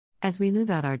As we live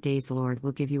out our days, Lord,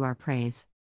 will give you our praise.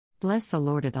 Bless the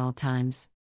Lord at all times.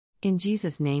 In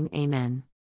Jesus' name, amen.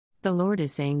 The Lord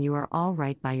is saying you are all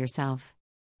right by yourself.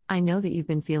 I know that you've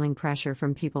been feeling pressure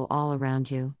from people all around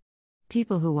you.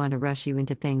 People who want to rush you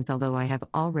into things, although I have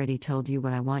already told you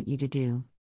what I want you to do.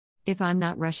 If I'm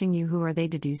not rushing you, who are they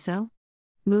to do so?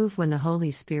 Move when the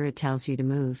Holy Spirit tells you to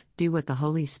move, do what the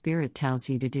Holy Spirit tells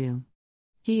you to do.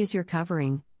 He is your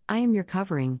covering, I am your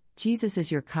covering, Jesus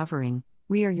is your covering,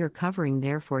 we are your covering,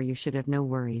 therefore you should have no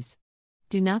worries.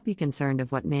 Do not be concerned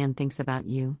of what man thinks about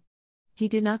you. He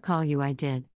did not call you, I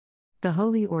did. The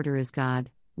holy order is God,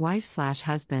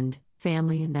 wife/husband,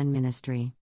 family and then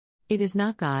ministry. It is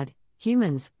not God,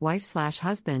 humans,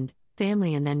 wife/husband,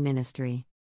 family and then ministry.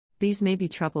 These may be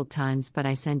troubled times, but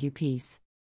I send you peace.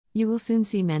 You will soon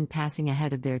see men passing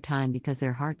ahead of their time because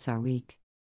their hearts are weak.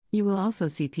 You will also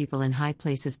see people in high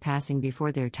places passing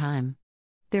before their time.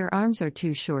 Their arms are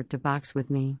too short to box with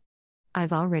me.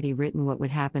 I've already written what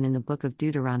would happen in the book of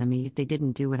Deuteronomy if they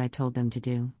didn't do what I told them to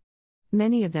do.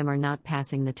 Many of them are not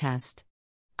passing the test.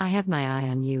 I have my eye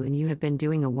on you, and you have been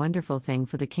doing a wonderful thing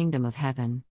for the kingdom of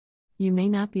heaven. You may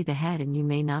not be the head and you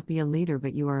may not be a leader,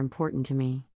 but you are important to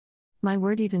me. My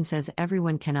word even says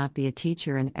everyone cannot be a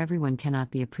teacher and everyone cannot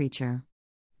be a preacher.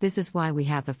 This is why we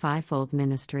have the fivefold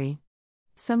ministry.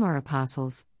 Some are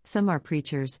apostles, some are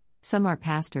preachers, some are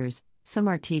pastors, some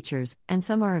are teachers, and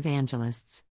some are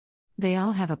evangelists. They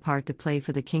all have a part to play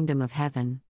for the kingdom of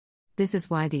heaven. This is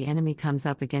why the enemy comes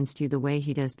up against you the way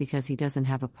he does, because he doesn't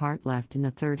have a part left in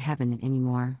the third heaven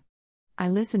anymore. I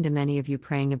listen to many of you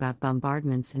praying about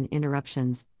bombardments and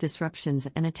interruptions, disruptions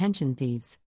and attention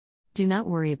thieves. Do not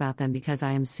worry about them, because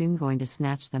I am soon going to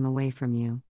snatch them away from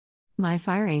you. My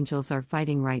fire angels are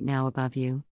fighting right now above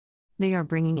you. They are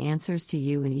bringing answers to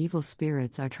you, and evil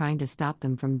spirits are trying to stop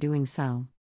them from doing so.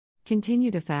 Continue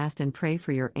to fast and pray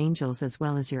for your angels as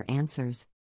well as your answers.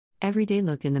 Every day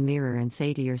look in the mirror and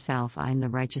say to yourself, I am the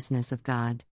righteousness of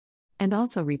God. And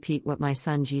also repeat what my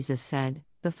son Jesus said,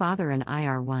 the Father and I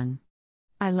are one.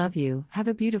 I love you, have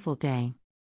a beautiful day.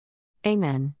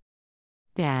 Amen.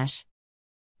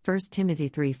 1 Timothy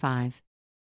 3:5.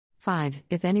 5.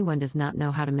 If anyone does not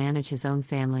know how to manage his own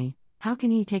family, how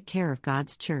can he take care of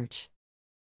God's church?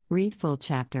 Read full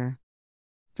chapter.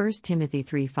 1 Timothy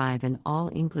 3:5 in all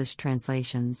English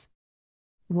translations.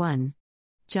 1.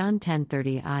 John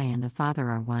 10:30 I and the Father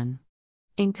are one.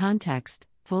 In context,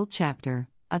 full chapter,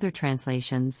 other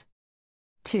translations.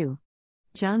 2.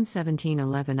 John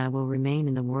 17:11 I will remain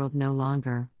in the world no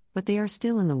longer, but they are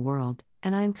still in the world,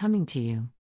 and I am coming to you.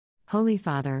 Holy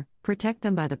Father, protect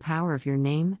them by the power of your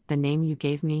name, the name you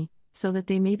gave me, so that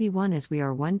they may be one as we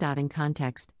are one. In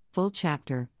context, full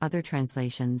chapter, other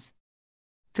translations.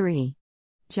 3.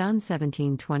 John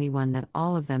 17:21 that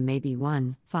all of them may be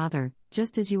one, Father,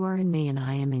 just as you are in me and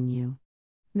I am in you.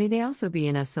 May they also be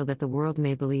in us, so that the world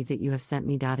may believe that you have sent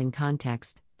me. In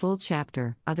context, full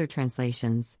chapter, other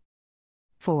translations.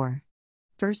 4.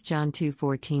 1 John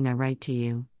 2:14 I write to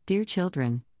you, dear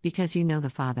children, because you know the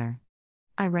Father.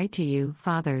 I write to you,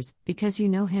 fathers, because you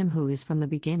know him who is from the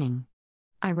beginning.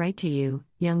 I write to you,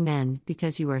 young men,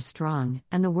 because you are strong,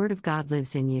 and the word of God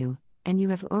lives in you, and you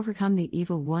have overcome the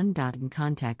evil one. In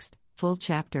context, full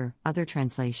chapter, other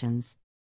translations.